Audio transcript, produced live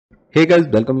Hey guys,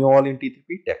 welcome you all in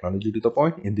T3P Technology to the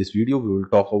Point. In this video, we will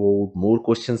talk about more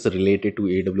questions related to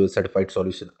AWS Certified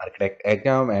Solution Architect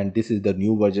exam, and this is the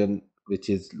new version which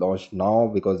is launched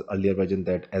now because earlier version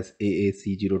that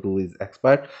SAA-C02 is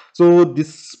expired. So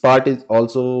this part is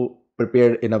also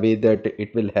prepared in a way that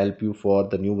it will help you for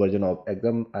the new version of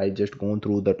exam. I just gone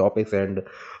through the topics and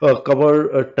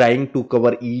trying to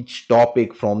cover each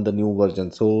topic from the new version.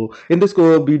 So in this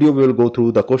video we will go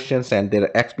through the questions and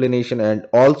their explanation, and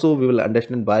also we will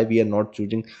understand why we are not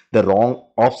choosing the wrong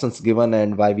options given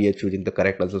and why we are choosing the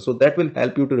correct answer. So that will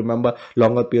help you to remember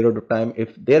longer period of time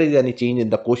if there is any change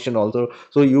in the question also,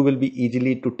 so you will be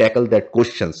easily to tackle that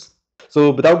questions.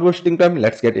 So without wasting time,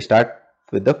 let's get started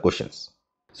with the questions.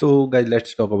 So guys,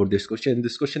 let's talk about this question. In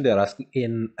this question, they are asking,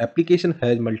 an application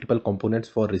has multiple components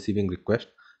for receiving request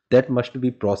that must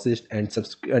be processed and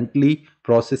subsequently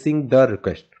processing the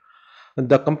request.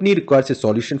 The company requires a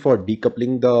solution for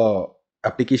decoupling the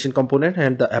application component,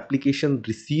 and the application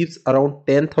receives around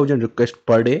 10,000 requests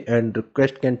per day, and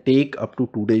request can take up to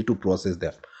 2 days to process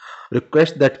them.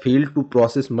 Requests that fail to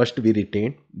process must be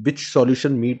retained. Which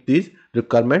solution meet this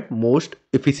requirement most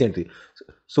efficiently?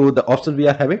 So the options we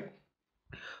are having: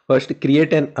 first,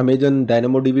 create an Amazon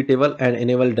DynamoDB table and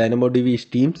enable DynamoDB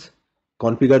streams.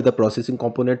 Configure the processing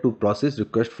component to process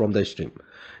requests from the stream.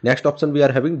 Next option we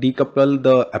are having, decouple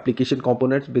the application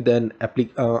components with an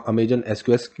Amazon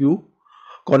SQS queue.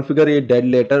 Configure a dead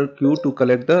letter queue to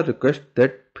collect the request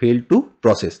that failed to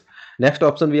process. Next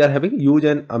option we are having, use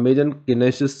an Amazon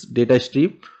Kinesis data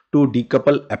stream to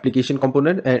decouple application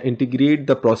component and integrate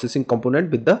the processing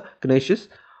component with the Kinesis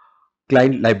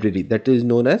client library, that is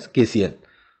known as KCL.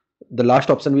 The last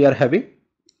option we are having,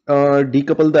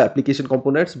 decouple the application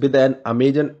components with an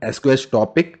Amazon SQS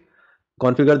topic.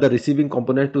 Configure the receiving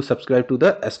component to subscribe to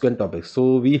the SQL topic.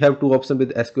 So we have two options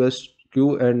with SQS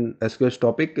queue and SQS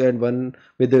topic, and one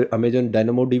with the Amazon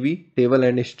DynamoDB table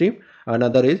and stream.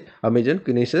 Another is Amazon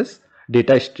Kinesis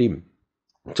data stream.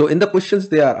 So in the questions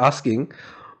they are asking,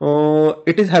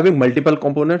 it is having multiple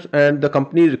components and the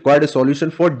company required a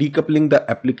solution for decoupling the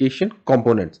application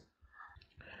components.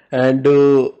 And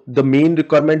the main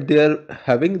requirement they are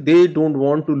having, they don't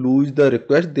want to lose the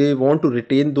request, they want to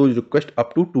retain those requests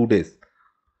up to 2 days.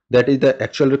 That is the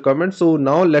actual requirement. So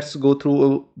now let's go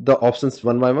through the options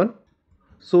one by one.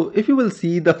 So if you will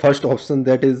see the first option,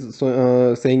 that is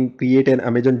saying create an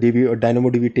Amazon DB or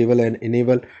DynamoDB table and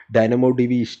enable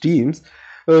DynamoDB streams.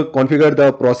 Configure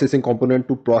the processing component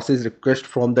to process request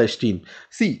from the stream.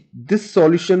 See, this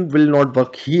solution will not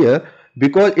work here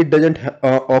because it doesn't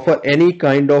offer any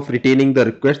kind of retaining the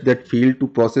request that failed to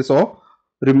process or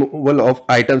removal of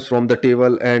items from the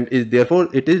table, and is therefore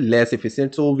it is less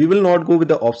efficient. So we will not go with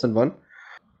the option one.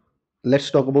 Let's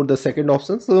talk about the second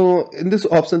option. So in this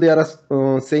option they are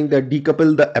saying that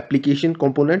decouple the application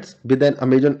components with an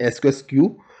Amazon SQS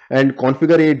queue and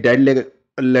configure a dead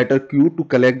letter queue to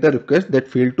collect the request that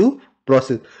failed to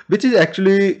process, which is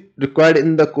actually required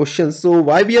in the question. So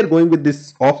why we are going with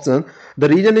this option? The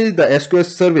reason is the SQS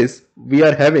service we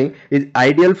are having is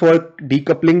ideal for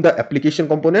decoupling the application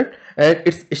component, and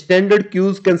its standard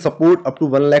queues can support up to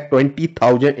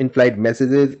 1,20,000 in-flight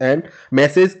messages, and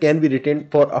message can be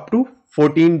retained for up to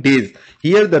 14 days.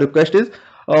 Here the request is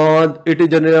it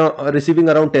is receiving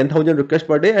around 10,000 requests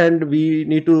per day, and we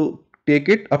need to take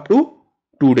it up to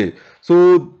 2 days.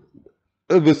 So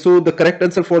so the correct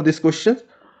answer for this question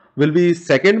will be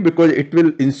second, because it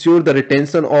will ensure the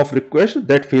retention of request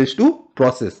that fails to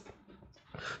process.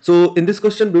 So in this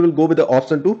question we will go with the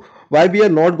option 2. Why we are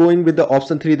not going with the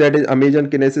option 3, that is Amazon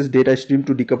Kinesis data stream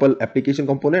to decouple application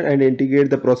component and integrate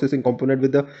the processing component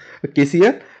with the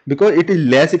KCL? Because it is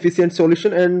less efficient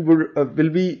solution and will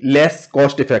be less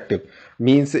cost effective.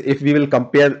 Means if we will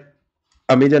compare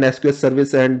Amazon SQS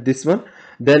service and this one,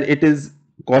 then it is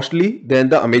costly than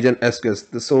the Amazon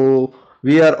SQS. So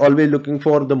we are always looking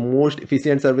for the most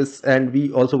efficient service, and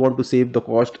we also want to save the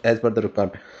cost as per the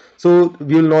requirement. So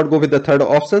we will not go with the third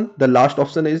option. The last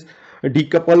option is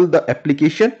decouple the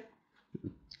application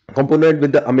component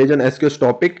with the Amazon SQS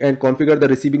topic and configure the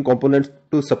receiving components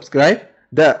to subscribe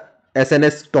the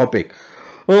SNS topic.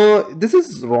 This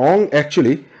is wrong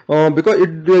actually, because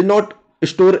it does not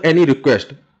store any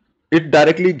request. It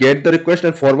directly get the request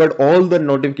and forward all the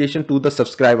notification to the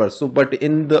subscribers. So but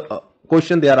in the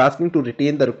question they are asking to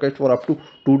retain the request for up to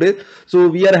 2 days. So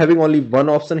we are having only one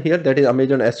option here, that is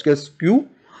Amazon SQS queue.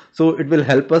 So it will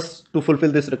help us to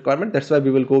fulfill this requirement. That's why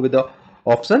we will go with the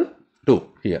option 2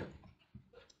 here.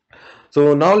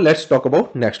 So now let's talk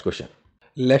about next question.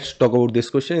 Let's talk about this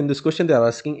question. In this question, they are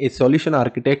asking, a solution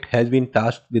architect has been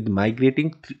tasked with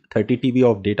migrating 30 TB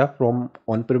of data from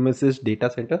on-premises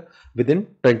data center within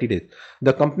 20 days.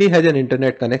 The company has an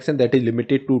internet connection that is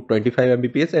limited to 25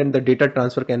 Mbps and the data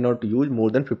transfer cannot use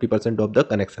more than 50% of the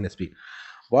connection speed.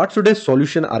 What should a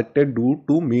solution architect do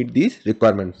to meet these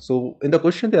requirements? So in the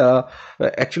question, they are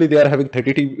actually they are having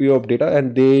 30 TB of data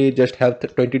and they just have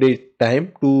 20 days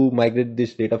time to migrate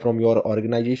this data from your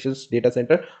organization's data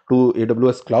center to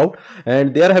AWS cloud,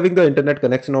 and they are having the internet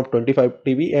connection of 25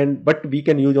 TB, and but we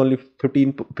can use only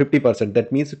 50%,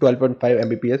 that means 12.5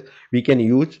 Mbps we can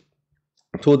use.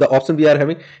 So the option we are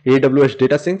having: AWS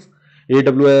data sinks,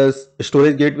 AWS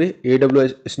storage gateway,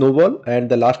 AWS snowball, and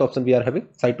the last option we are having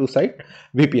site to site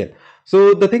VPN.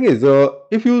 So the thing is,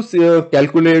 if you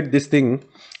calculate this thing,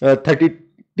 30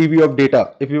 TB of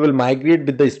data, if you will migrate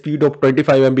with the speed of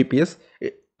 25 Mbps,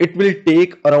 it will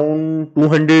take around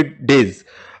 200 days,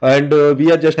 and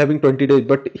we are just having 20 days.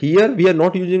 But here we are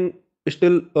not using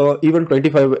still even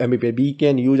 25 Mbps. We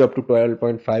can use up to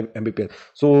 12.5 Mbps.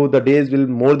 So the days will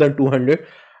more than 200,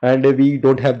 and we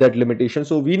don't have that limitation.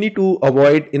 So we need to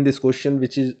avoid in this question,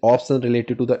 which is option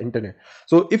related to the internet.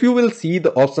 So if you will see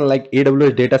the option like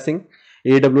AWS data sync,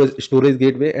 AWS storage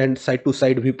gateway, and site to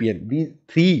site VPN, these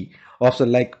three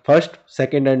option like first,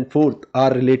 second, and fourth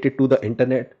are related to the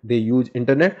internet. They use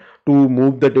internet to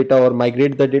move the data or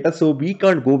migrate the data, so we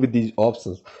can't go with these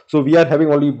options. So we are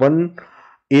having only one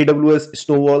AWS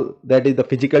snowball, that is the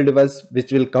physical device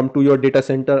which will come to your data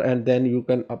center, and then you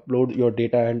can upload your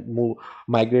data and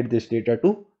migrate this data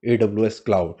to AWS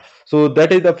cloud. So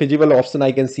that is the feasible option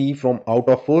I can see from out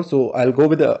of four. So I'll go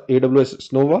with the AWS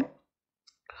snowball.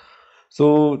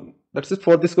 So that's it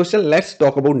for this question. Let's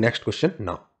talk about next question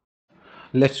now.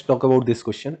 Let's talk about this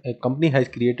question. A company has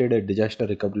created a disaster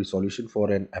recovery solution for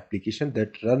an application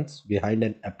that runs behind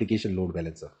an application load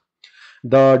balancer.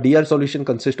 The DR solution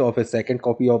consists of a second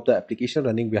copy of the application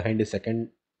running behind a second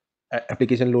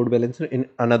application load balancer in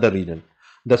another region.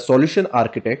 The solution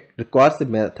architect requires the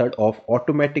method of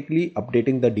automatically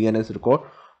updating the DNS record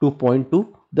to point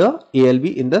to the ALB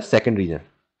in the second region.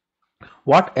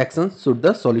 What actions should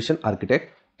the solution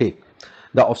architect take?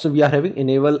 The option we are having: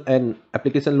 enable an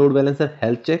application load balancer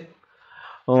health check.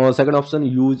 Second option: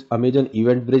 use Amazon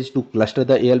Event Bridge to cluster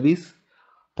the ALBs.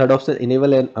 Third option: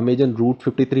 enable an Amazon Route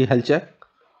 53 health check.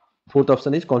 Fourth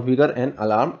option is configure an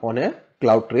alarm on a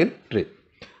CloudTrail tray.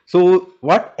 So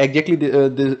what exactly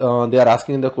they are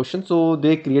asking in the question? So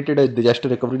they created a disaster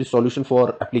recovery solution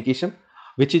for application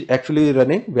which is actually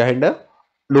running behind a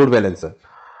load balancer,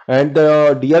 and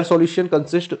the DR solution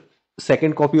consists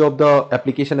second copy of the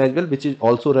application as well, which is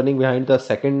also running behind the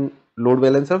second load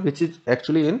balancer, which is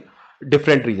actually in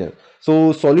different region.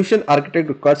 So solution architect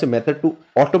requires a method to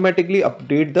automatically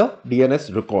update the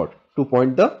DNS record to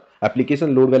point the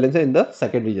application load balancer in the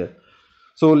second region.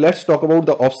 So let's talk about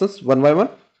the options one by one.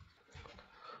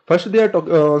 First, they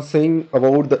are saying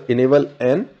about the enable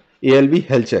an ALB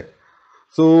health check.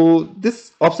 So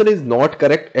this option is not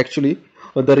correct actually.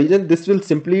 The reason: this will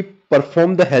simply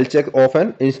perform the health check of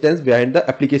an instance behind the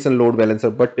application load balancer,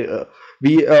 but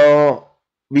we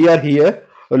are here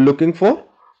looking for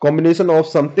combination of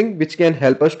something which can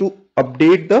help us to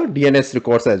update the DNS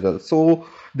records as well. So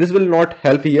this will not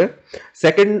help here.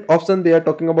 Second option, they are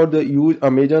talking about the use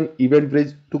Amazon Event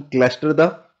Bridge to cluster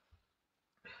the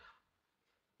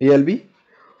ALB.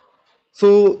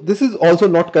 So this is also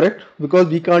not correct because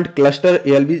we can't cluster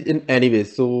ALBs in any way.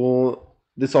 So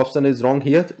this option is wrong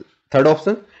here. Third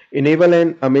option, enable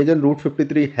an Amazon Route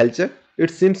 53 health check.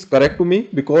 It seems correct to me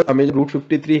because Amazon Route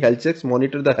 53 health checks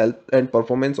monitor the health and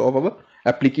performance of our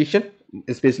application,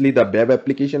 especially the web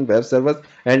application, web servers,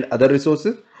 and other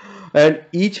resources. And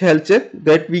each health check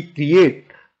that we create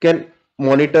can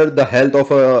monitor the health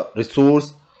of a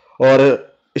resource or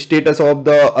status of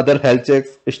the other health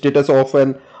checks, status of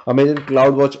an Amazon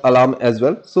CloudWatch alarm as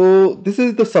well. So this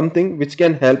is the something which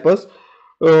can help us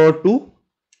to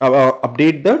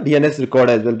update the DNS record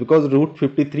as well, because Route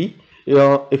 53,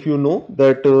 if you know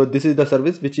that this is the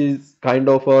service which is kind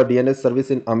of a DNS service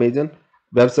in Amazon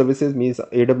Web Services, means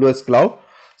AWS Cloud.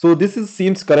 So this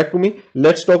seems correct to me.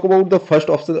 Let's talk about the first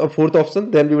option or fourth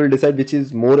option, then we will decide which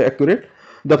is more accurate.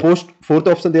 The fourth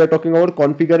option, they are talking about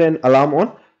configure an alarm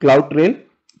on CloudTrail.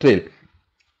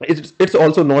 It's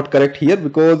also not correct here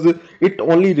because it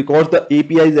only records the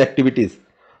API's activities.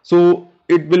 So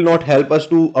it will not help us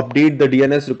to update the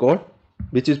DNS record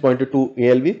which is pointed to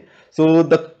ALB. So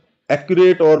the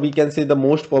accurate, or we can say the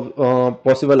most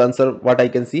possible answer what I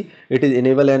can see, it is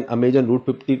enable an Amazon Route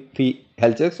 53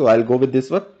 health check. So I'll go with this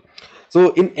one.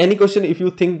 So in any question, if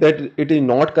you think that it is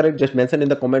not correct, just mention in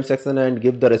the comment section and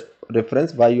give the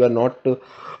reference why you are not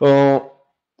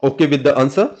okay with the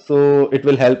answer. So it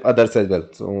will help others as well.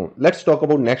 So let's talk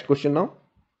about next question now.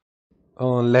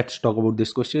 Let's talk about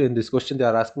this question. In this question, they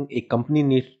are asking a company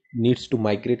needs to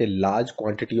migrate a large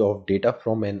quantity of data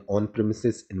from an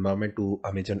on-premises environment to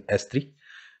Amazon S3.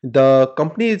 The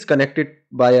company is connected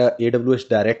via AWS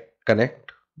Direct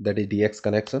Connect, that is DX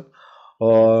connection.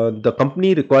 The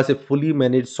company requires a fully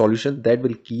managed solution that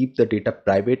will keep the data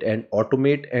private and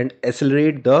automate and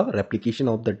accelerate the replication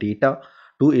of the data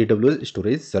to AWS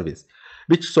storage service.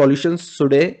 Which solutions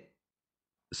should a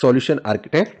solution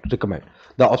architect recommend?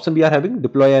 The option we are having: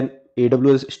 deploy an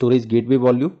AWS storage gateway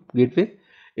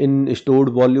in stored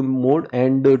volume mode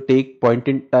and take point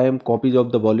in time copies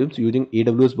of the volumes using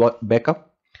AWS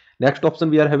backup. Next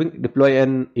option we are having: deploy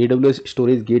an AWS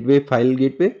storage gateway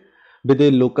with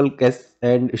a local cache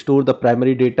and store the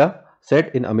primary data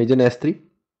set in Amazon S3.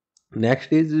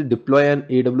 Next is deploy an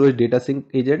AWS data sync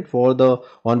agent for the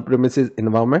on-premises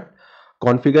environment.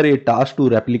 Configure a task to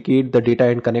replicate the data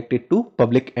and connect it to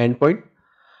public endpoint.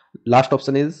 Last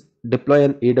option is deploy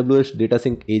an AWS data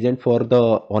sync agent for the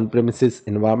on-premises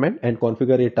environment and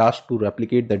configure a task to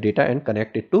replicate the data and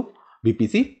connect it to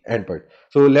VPC endpoint.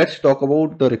 So let's talk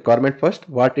about the requirement first.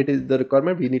 What it is the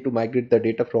requirement? We need to migrate the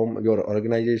data from your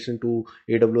organization to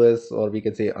AWS, or we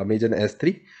can say Amazon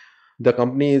S3. The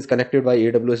company is connected by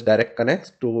AWS Direct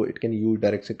Connect, so it can use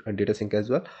direct sync and data sync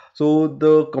as well. So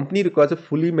the company requires a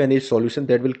fully managed solution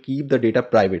that will keep the data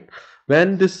private.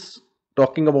 When this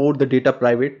talking about the data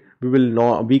private,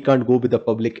 we can't go with the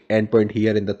public endpoint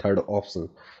here in the third option.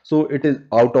 So it is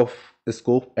out of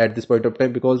scope at this point of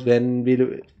time, because when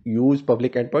we use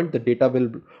public endpoint, the data will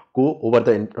go over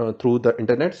the through the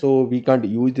internet. So we can't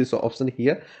use this option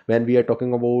here when we are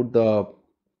talking about the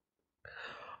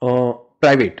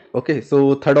private. Okay,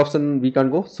 so third option we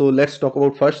can go. So let's talk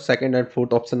about first, second and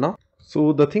fourth option now.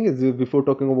 So the thing is, before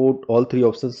talking about all three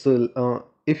options,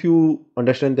 if you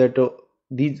understand that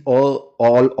these all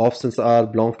options are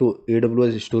belong to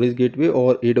AWS storage gateway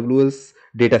or AWS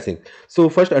data sync. So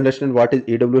first understand what is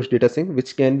AWS data sync,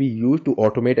 which can be used to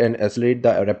automate and accelerate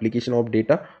the replication of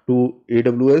data to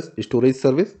AWS storage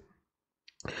service.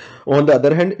 On the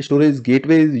other hand, storage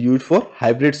gateway is used for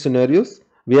hybrid scenarios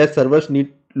where servers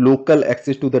need local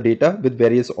access to the data with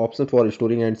various options for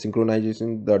storing and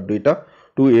synchronizing the data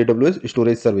to AWS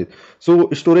storage service. So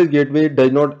storage gateway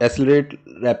does not accelerate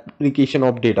replication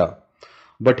of data,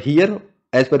 but here,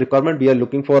 as per requirement, we are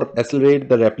looking for accelerate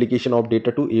the replication of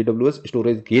data to AWS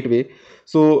storage gateway,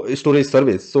 so storage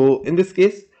service. So in this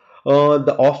case,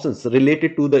 the options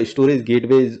related to the storage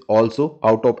gateway is also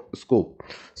out of scope.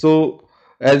 So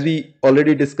as we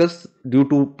already discussed, due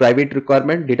to private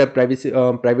requirement, data privacy,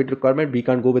 private requirement, we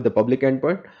can't go with the public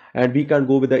endpoint, and we can't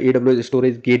go with the AWS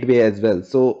storage gateway as well.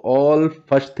 So all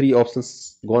first three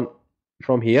options gone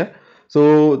from here.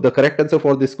 So the correct answer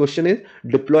for this question is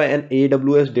deploy an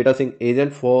AWS data sync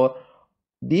agent for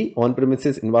the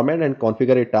on-premises environment and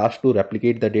configure a task to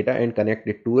replicate the data and connect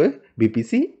it to a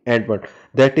VPC endpoint.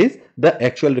 That is the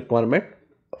actual requirement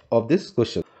of this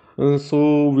question.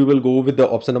 So we will go with the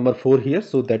option number 4 here.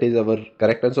 So that is our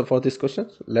correct answer for this question.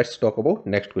 Let's talk about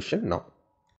next question now.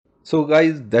 So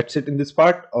guys, that's it in this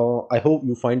part. I hope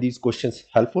you find these questions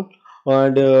helpful,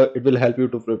 and it will help you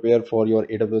to prepare for your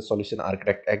AWS Solution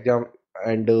Architect exam.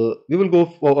 And we will go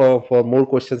for more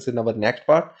questions in our next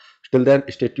part. Till then,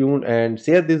 stay tuned and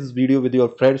share this video with your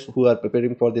friends who are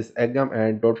preparing for this exam.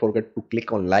 And don't forget to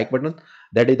click on like button.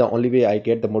 That is the only way I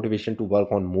get the motivation to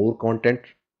work on more content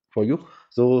for you.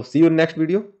 So see you in next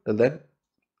video. Till then,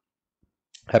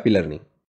 happy learning.